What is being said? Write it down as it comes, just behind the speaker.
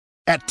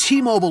At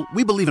T-Mobile,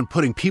 we believe in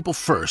putting people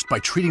first by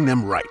treating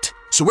them right.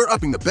 So we're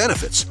upping the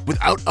benefits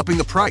without upping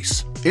the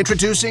price.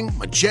 Introducing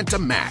Magenta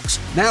Max,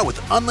 now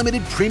with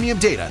unlimited premium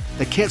data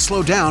that can't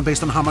slow down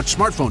based on how much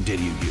smartphone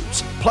data you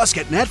use. Plus,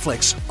 get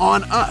Netflix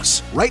on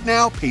us. Right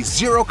now, pay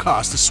zero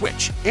cost to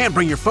switch. And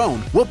bring your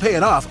phone, we'll pay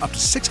it off up to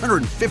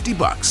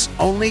 $650.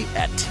 Only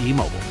at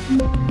T-Mobile.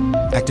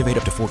 Activate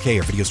up to 4K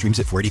or video streams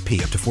at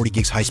 480p. Up to 40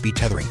 gigs high-speed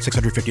tethering.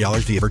 $650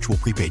 via virtual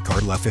prepaid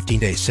card. Allow 15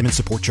 days. SIM and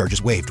support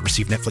charges waived.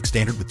 Receive Netflix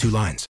standard with 2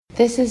 lines.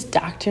 This is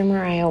Dr.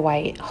 Mariah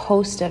White,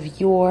 host of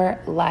Your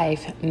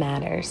Life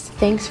Matters.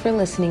 Thanks for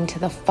listening to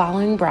the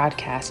following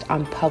broadcast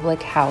on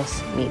Public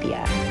House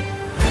Media.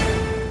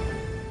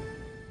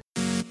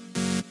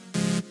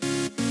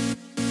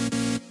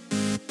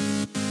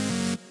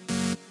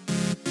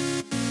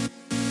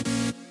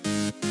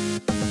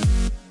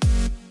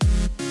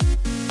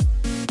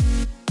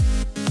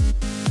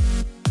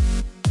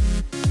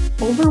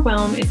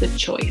 Overwhelm is a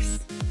choice.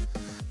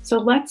 So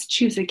let's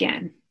choose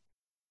again.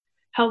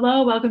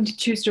 Hello, welcome to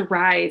Choose to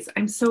Rise.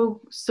 I'm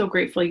so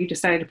grateful you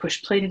decided to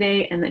push play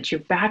today and that you're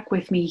back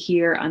with me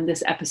here on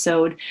this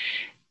episode.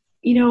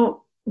 You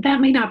know, that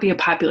may not be a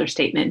popular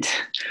statement.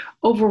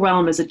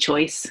 Overwhelm is a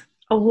choice.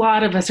 A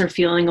lot of us are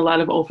feeling a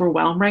lot of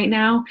overwhelm right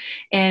now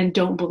and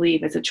don't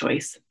believe it's a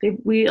choice.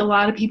 A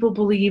lot of people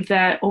believe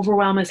that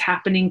overwhelm is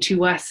happening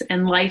to us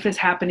and life is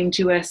happening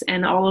to us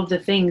and all of the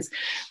things.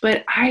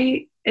 But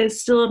I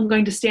still am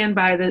going to stand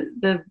by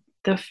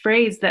the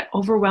phrase that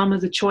overwhelm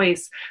is a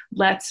choice.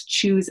 Let's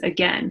choose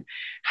again.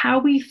 How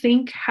we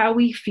think, how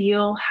we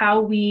feel, how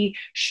we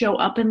show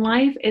up in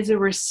life is a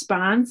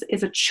response,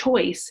 is a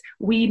choice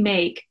we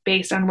make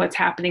based on what's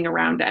happening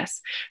around us.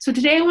 So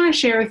today I want to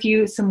share with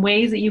you some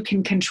ways that you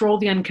can control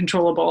the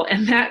uncontrollable.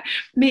 And that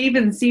may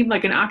even seem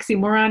like an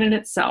oxymoron in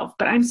itself,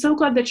 but I'm so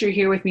glad that you're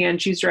here with me on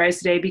Choose to Rise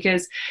today,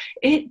 because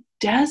it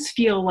does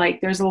feel like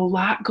there's a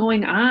lot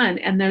going on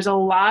and there's a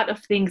lot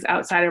of things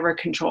outside of our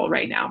control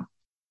right now.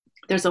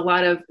 There's a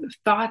lot of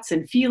thoughts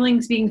and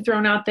feelings being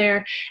thrown out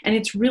there, and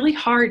it's really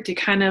hard to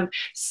kind of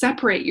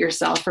separate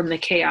yourself from the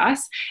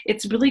chaos.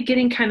 It's really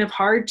getting kind of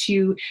hard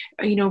to,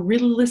 really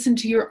listen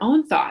to your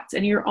own thoughts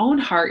and your own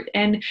heart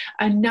and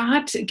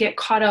not get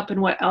caught up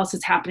in what else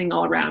is happening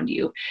all around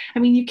you. I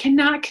mean, you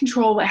cannot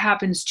control what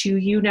happens to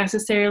you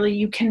necessarily.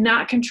 You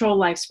cannot control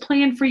life's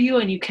plan for you,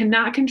 and you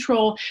cannot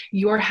control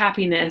your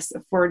happiness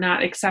for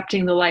not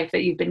accepting the life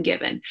that you've been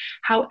given.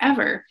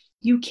 However,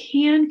 you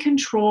can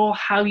control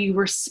how you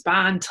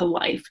respond to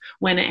life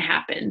when it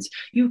happens.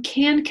 You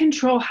can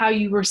control how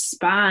you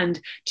respond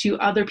to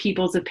other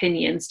people's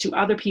opinions, to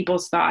other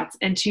people's thoughts,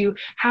 and to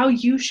how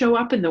you show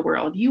up in the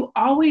world. You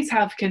always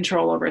have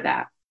control over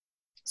that.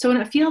 So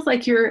when it feels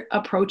like you're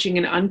approaching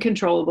an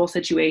uncontrollable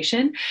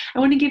situation, I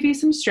want to give you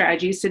some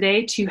strategies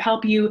today to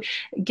help you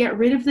get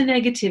rid of the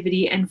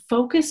negativity and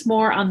focus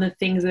more on the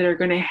things that are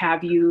going to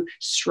have you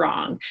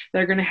strong,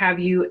 that are going to have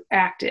you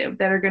active,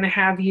 that are going to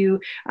have you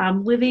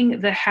living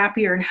the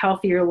happier and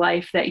healthier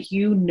life that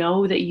you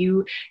know that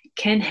you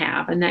can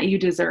have and that you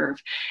deserve.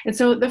 And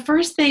so the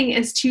first thing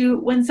is to,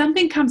 when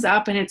something comes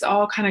up and it's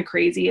all kind of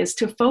crazy, is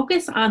to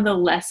focus on the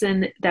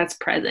lesson that's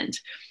present.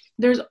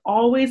 There's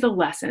always a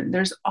lesson.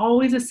 There's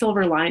always a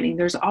silver lining.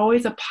 There's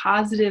always a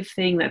positive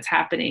thing that's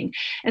happening.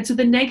 And so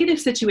the negative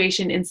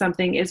situation in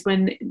something is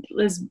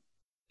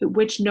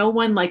which no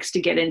one likes to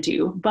get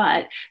into,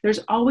 but there's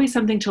always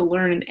something to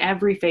learn in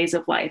every phase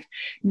of life.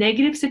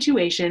 Negative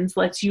situations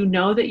lets you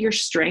know that your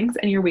strengths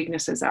and your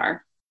weaknesses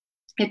are.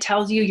 It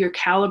tells you your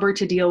caliber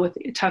to deal with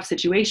tough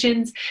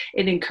situations.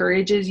 It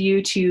encourages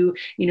you to,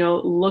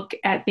 look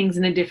at things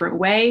in a different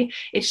way.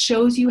 It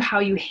shows you how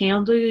you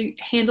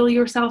handle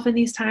yourself in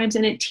these times,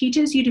 and it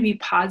teaches you to be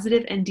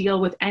positive and deal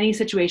with any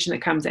situation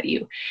that comes at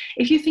you.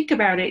 If you think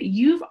about it,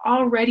 you've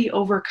already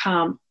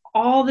overcome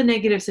all the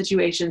negative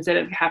situations that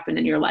have happened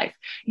in your life.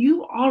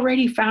 You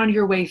already found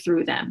your way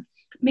through them.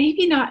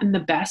 Maybe not in the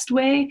best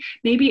way.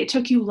 Maybe it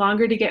took you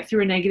longer to get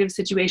through a negative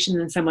situation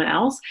than someone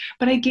else,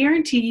 but I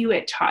guarantee you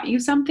it taught you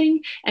something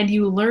and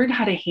you learned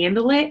how to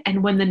handle it.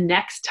 And when the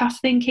next tough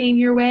thing came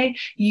your way,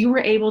 you were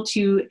able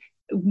to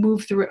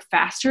move through it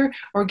faster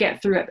or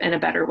get through it in a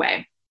better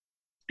way.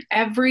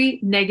 Every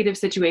negative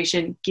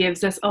situation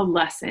gives us a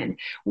lesson.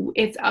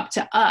 It's up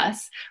to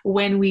us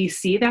when we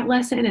see that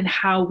lesson and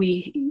how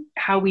we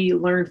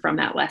learn from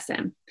that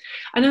lesson.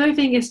 Another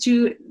thing is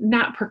to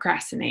not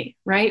procrastinate,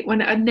 right?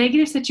 When a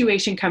negative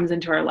situation comes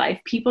into our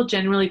life, people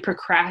generally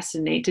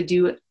procrastinate to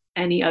do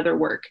any other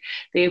work.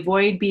 They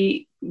avoid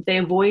the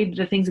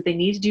things that they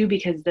need to do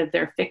because of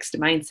their fixed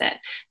mindset.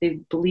 They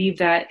believe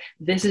that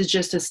this is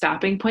just a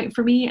stopping point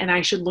for me and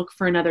I should look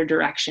for another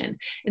direction.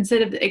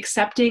 Instead of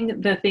accepting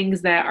the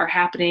things that are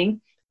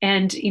happening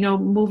and,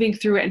 moving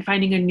through it and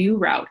finding a new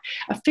route.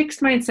 A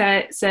fixed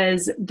mindset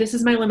says, this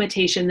is my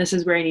limitation. This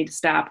is where I need to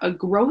stop. A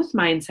growth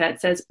mindset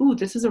says, ooh,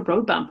 this is a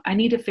road bump. I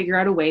need to figure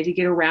out a way to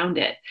get around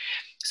it.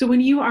 So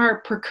when you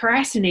are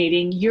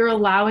procrastinating, you're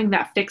allowing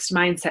that fixed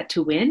mindset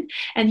to win,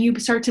 and you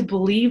start to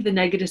believe the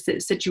negative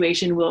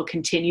situation will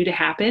continue to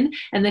happen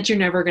and that you're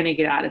never going to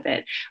get out of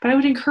it. But I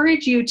would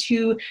encourage you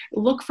to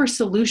look for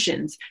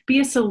solutions, be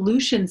a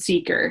solution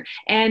seeker,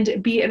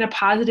 and be a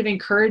positive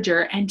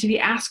encourager, and to be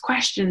asked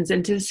questions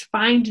and to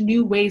find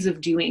new ways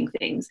of doing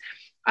things.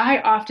 I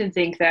often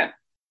think that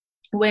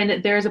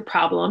when there's a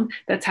problem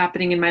that's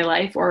happening in my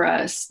life, or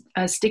a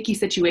sticky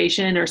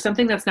situation, or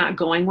something that's not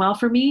going well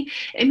for me,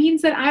 it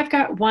means that I've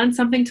got, one,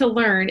 something to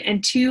learn,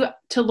 and two,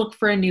 to look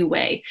for a new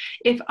way.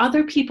 If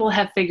other people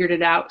have figured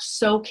it out,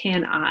 so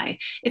can I.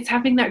 It's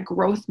having that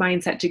growth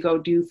mindset to go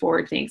do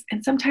forward things.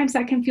 And sometimes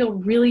that can feel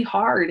really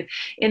hard,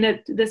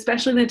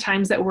 especially in the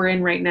times that we're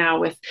in right now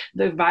with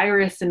the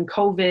virus and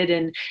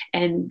COVID,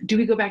 and do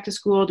we go back to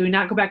school? Do we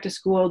not go back to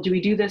school? Do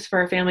we do this for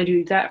our family? Do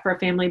we do that for our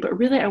family? But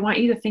really, I want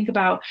you to think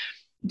about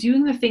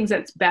doing the things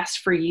that's best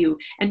for you,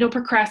 and don't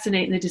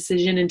procrastinate in the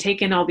decision and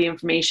take in all the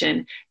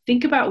information.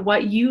 Think about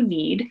what you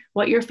need,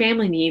 what your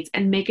family needs,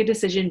 and make a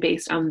decision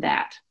based on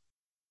that.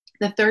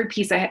 The third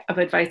piece of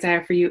advice I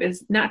have for you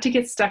is not to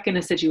get stuck in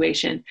a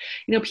situation.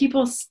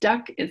 People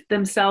stuck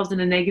themselves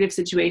in a negative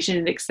situation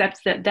and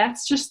accept that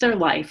that's just their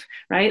life,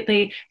 right?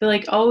 They're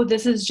like, oh,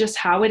 this is just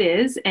how it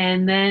is.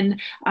 And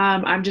then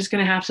I'm just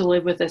going to have to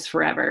live with this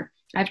forever.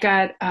 I've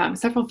got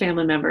several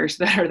family members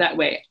that are that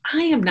way.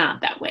 I am not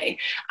that way.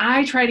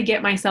 I try to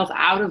get myself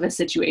out of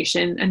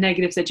a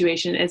negative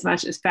situation, as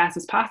fast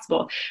as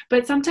possible.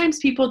 But sometimes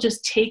people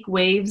just take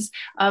waves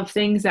of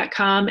things that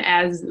come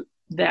as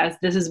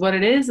this is what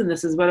it is, and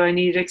this is what I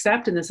need to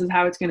accept, and this is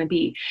how it's going to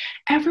be.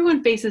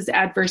 Everyone faces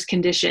adverse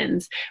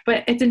conditions,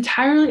 but it's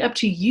entirely up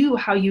to you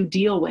how you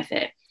deal with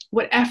it.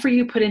 What effort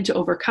you put in to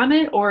overcome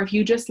it, or if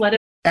you just let it.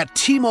 At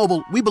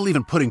T-Mobile, we believe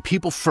in putting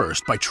people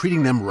first by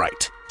treating them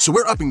right. So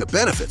we're upping the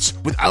benefits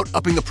without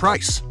upping the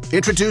price.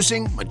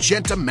 Introducing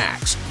Magenta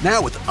Max,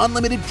 now with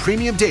unlimited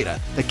premium data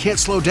that can't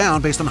slow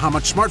down based on how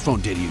much smartphone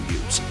data you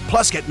use.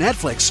 Plus, get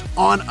Netflix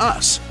on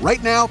us.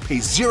 Right now, pay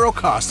zero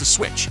cost to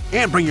switch.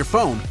 And bring your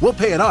phone, we'll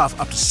pay it off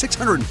up to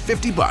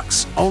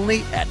 $650.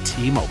 Only at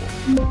T-Mobile.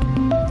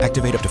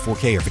 Activate up to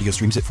 4K or video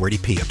streams at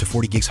 480p, up to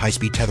 40 gigs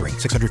high-speed tethering,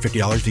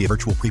 $650 via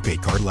virtual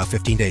prepaid card, allow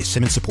 15 days.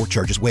 SIM and support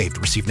charges waived.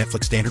 Receive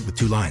Netflix standard with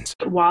 2 lines.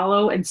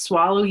 Wallow and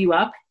swallow you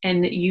up,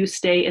 and you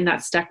stay in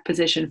that stuck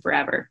position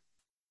forever.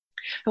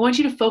 I want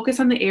you to focus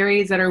on the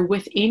areas that are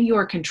within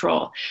your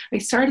control. I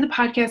started the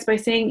podcast by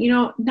saying,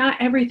 not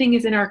everything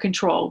is in our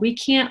control. We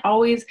can't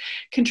always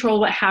control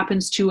what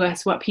happens to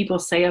us, what people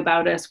say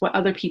about us, what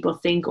other people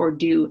think or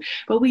do,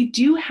 but we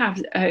do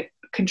have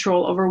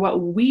control over what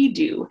we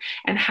do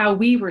and how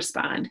we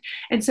respond.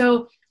 And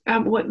so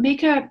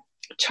make a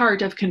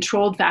chart of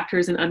controlled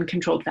factors and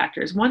uncontrolled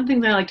factors. One thing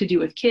that I like to do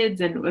with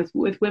kids and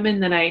with women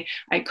that I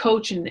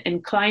coach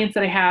and clients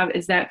that I have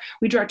is that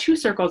we draw 2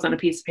 circles on a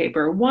piece of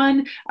paper,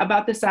 one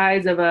about the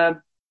size of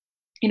a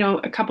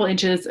couple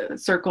inches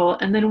circle,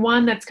 and then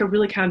one that's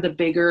really kind of the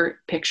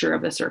bigger picture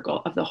of the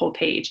circle of the whole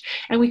page.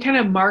 And we kind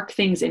of mark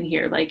things in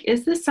here. Like,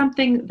 is this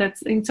something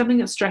that's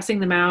stressing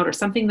them out, or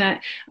something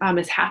that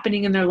is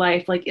happening in their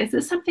life? Like, is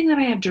this something that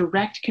I have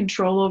direct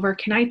control over?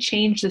 Can I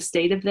change the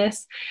state of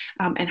this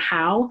and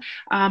how?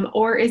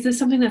 Or is this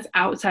something that's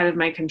outside of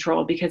my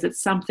control because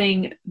it's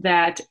something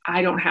that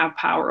I don't have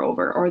power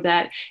over, or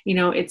that,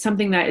 it's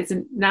something that is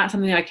not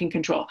something that I can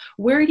control?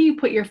 Where do you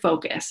put your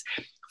focus?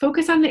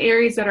 Focus on the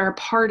areas that are a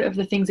part of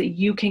the things that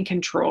you can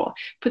control,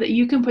 that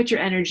you can put your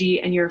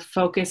energy and your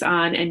focus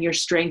on and your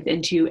strength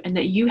into, and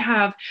that you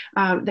have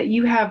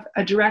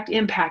a direct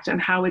impact on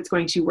how it's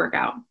going to work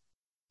out.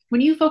 When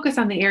you focus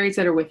on the areas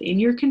that are within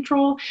your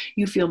control,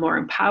 you feel more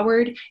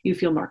empowered, you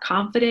feel more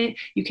confident,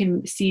 you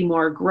can see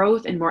more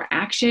growth and more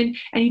action,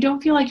 and you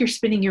don't feel like you're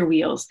spinning your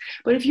wheels.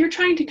 But if you're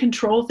trying to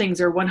control things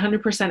that are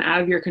 100%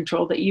 out of your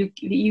control, that you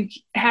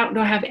don't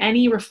have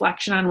any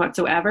reflection on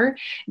whatsoever,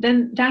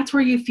 then that's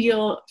where you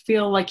feel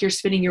like you're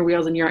spinning your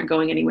wheels and you aren't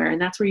going anywhere. And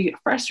that's where you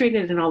get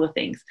frustrated and all the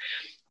things.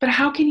 But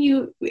how can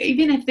you,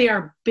 even if they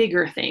are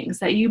bigger things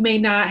that you may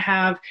not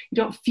have, you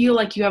don't feel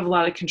like you have a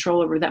lot of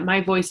control over, that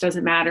my voice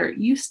doesn't matter,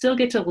 you still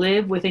get to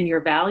live within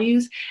your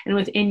values and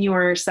within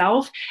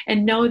yourself,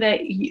 and know that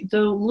the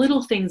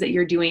little things that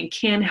you're doing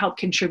can help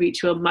contribute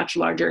to a much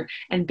larger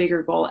and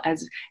bigger goal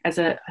as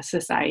a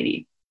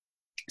society.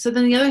 So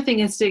then the other thing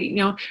is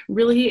to,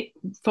 really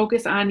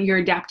focus on your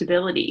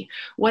adaptability.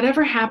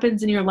 Whatever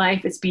happens in your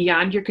life is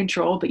beyond your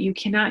control, but you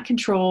cannot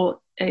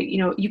control,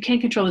 you can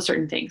control a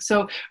certain thing.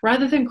 So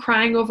rather than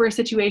crying over a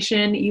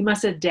situation, you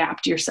must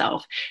adapt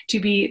yourself to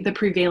be the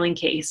prevailing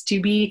case, to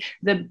be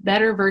the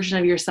better version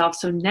of yourself.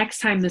 So next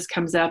time this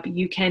comes up,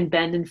 you can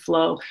bend and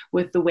flow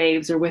with the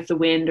waves or with the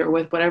wind or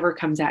with whatever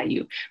comes at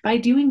you. By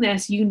doing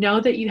this, you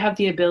know that you have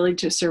the ability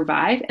to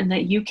survive and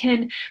that you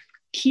can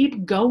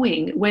keep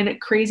going when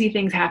crazy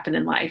things happen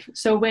in life.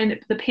 So when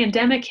the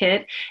pandemic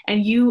hit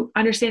and you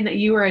understand that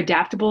you are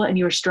adaptable and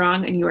you are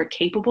strong and you are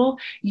capable,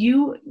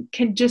 you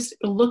can just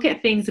look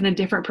at things in a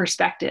different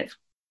perspective.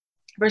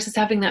 versus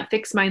having that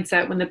fixed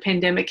mindset when the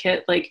pandemic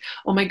hit, like,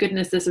 oh my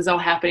goodness, this is all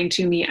happening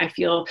to me. I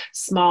feel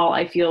small.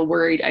 I feel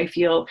worried. I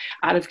feel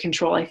out of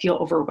control. I feel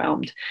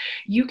overwhelmed.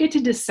 You get to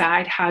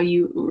decide how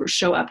you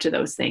show up to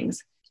those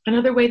things.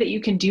 Another way that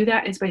you can do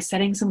that is by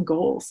setting some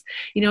goals.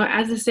 You know,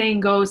 as the saying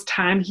goes,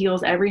 time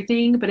heals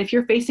everything. But if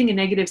you're facing a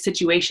negative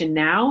situation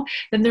now,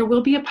 then there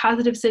will be a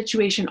positive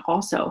situation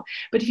also.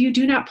 But if you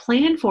do not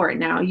plan for it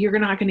now, you're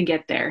not going to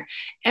get there.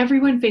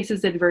 Everyone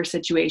faces adverse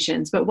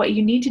situations, but what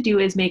you need to do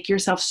is make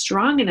yourself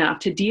strong enough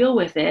to deal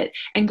with it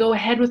and go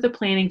ahead with the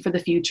planning for the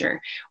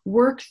future.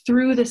 Work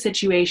through the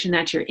situation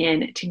that you're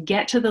in to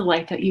get to the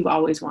life that you've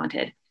always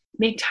wanted.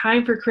 Make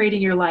time for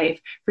creating your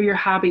life, for your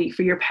hobby,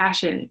 for your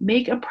passion.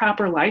 Make a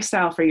proper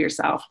lifestyle for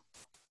yourself.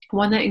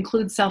 One that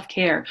includes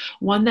self-care,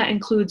 one that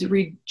includes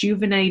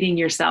rejuvenating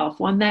yourself,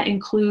 one that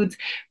includes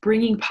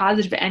bringing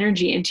positive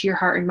energy into your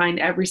heart and mind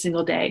every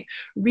single day.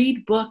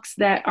 Read books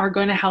that are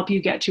going to help you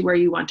get to where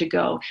you want to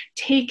go.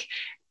 Take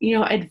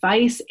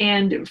advice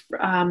and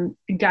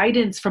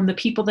guidance from the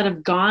people that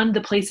have gone the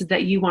places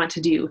that you want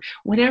to do.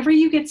 Whenever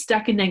you get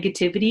stuck in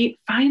negativity,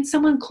 find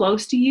someone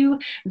close to you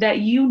that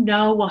you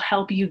know will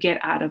help you get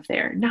out of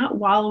there. Not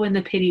wallow in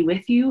the pity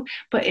with you,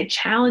 but it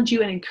challenge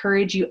you and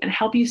encourage you and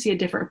help you see a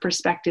different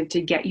perspective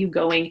to get you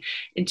going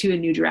into a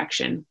new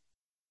direction.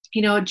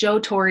 You know, Joe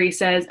Torre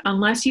says,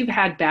 unless you've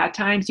had bad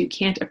times, you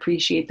can't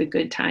appreciate the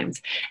good times.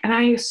 And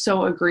I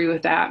so agree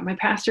with that. My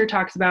pastor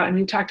talks about, and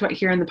we've talked about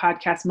here on the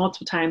podcast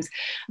multiple times,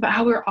 about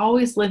how we're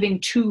always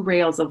living two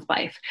rails of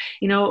life.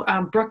 You know,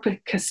 Brooke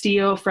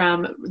Castillo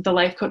from the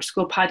Life Coach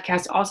School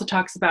podcast also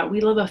talks about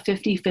we live a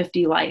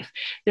 50-50 life.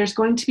 There's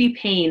going to be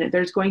pain,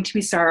 there's going to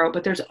be sorrow,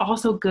 but there's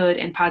also good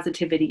and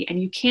positivity.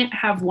 And you can't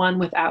have one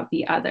without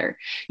the other.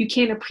 You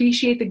can't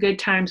appreciate the good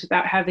times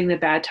without having the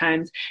bad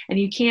times. And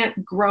you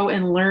can't grow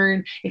and learn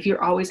if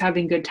you're always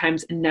having good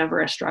times and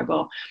never a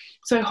struggle.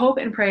 So I hope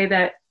and pray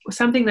that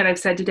something that I've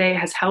said today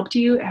has helped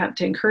you,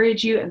 to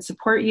encourage you and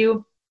support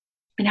you,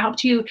 and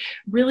helped you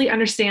really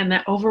understand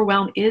that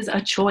overwhelm is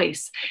a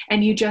choice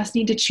and you just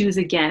need to choose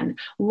again.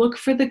 Look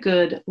for the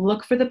good,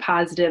 look for the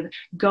positive,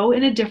 go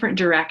in a different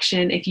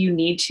direction if you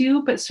need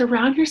to, but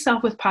surround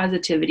yourself with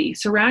positivity.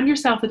 Surround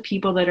yourself with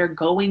people that are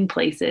going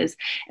places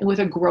and with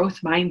a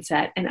growth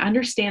mindset, and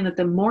understand that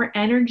the more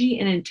energy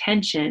and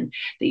intention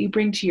that you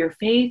bring to your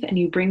faith and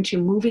you bring to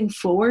moving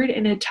forward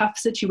in a tough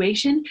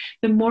situation,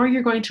 the more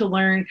you're going to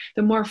learn,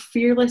 the more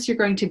fearless you're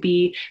going to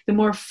be, the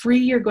more free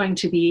you're going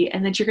to be,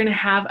 and that you're going to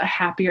have a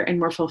happier and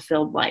more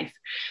fulfilled life.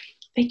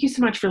 Thank you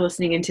so much for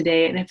listening in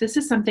today. And if this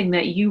is something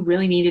that you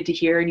really needed to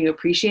hear and you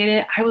appreciate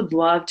it, I would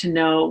love to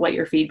know what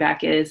your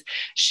feedback is.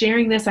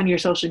 Sharing this on your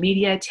social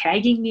media,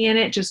 tagging me in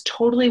it, just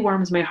totally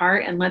warms my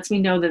heart and lets me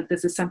know that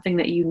this is something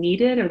that you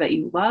needed or that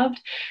you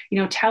loved.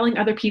 You know, telling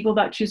other people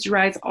about Choose to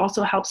Rise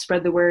also helps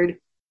spread the word.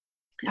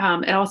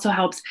 It also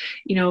helps,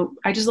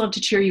 I just love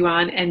to cheer you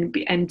on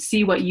and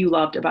see what you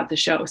loved about the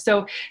show.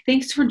 So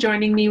thanks for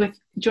joining me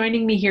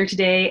here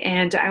today.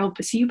 And I will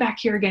see you back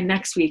here again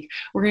next week.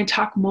 We're going to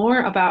talk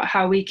more about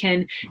how we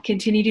can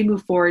continue to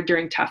move forward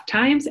during tough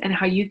times and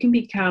how you can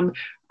become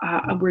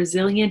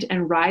resilient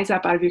and rise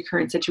up out of your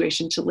current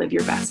situation to live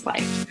your best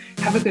life.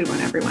 Have a good one,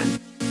 everyone.